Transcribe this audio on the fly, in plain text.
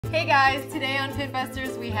guys, today on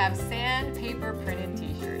Pinbusters we have sandpaper printed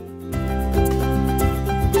t-shirt.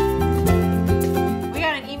 We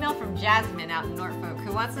got an email from Jasmine out in Norfolk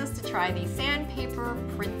who wants us to try the sandpaper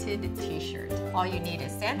printed t-shirt. All you need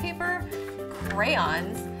is sandpaper,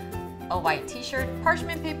 crayons, a white t-shirt,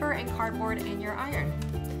 parchment paper, and cardboard, and your iron.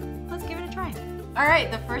 Let's give it a try.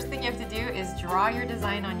 Alright, the first thing you have to do is draw your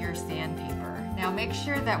design on your sandpaper. Now make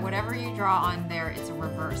sure that whatever you draw on there, it's a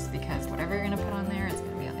reverse, because whatever you're going to put on there, it's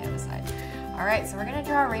going to be on the other side. Alright, so we're going to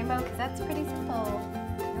draw a rainbow because that's pretty simple.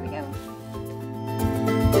 Here we go.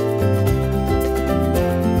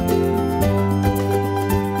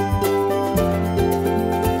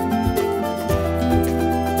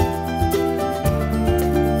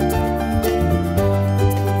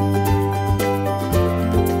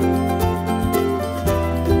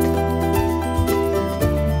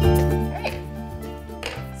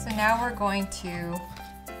 Now we're going to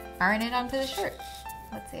iron it onto the shirt.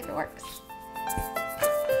 Let's see if it works.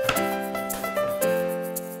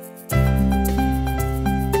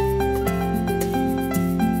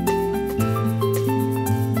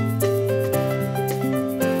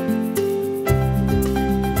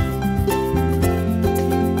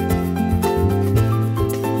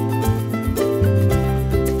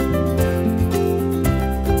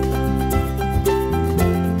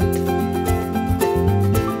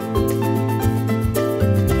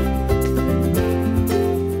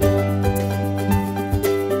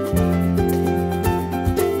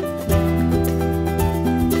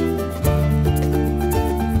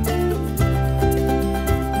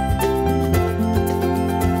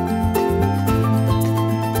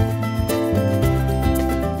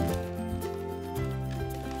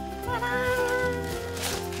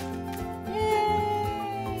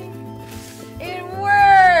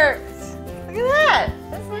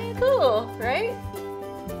 Right?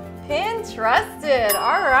 Pinterusted.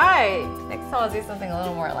 All right. Next time I'll do something a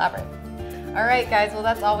little more elaborate. All right, guys. Well,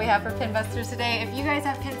 that's all we have for Pinbusters today. If you guys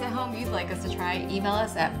have pins at home you'd like us to try, email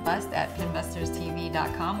us at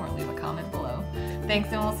bust@pinbusterstv.com or leave a comment below. Thanks,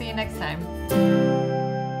 and we'll see you next time.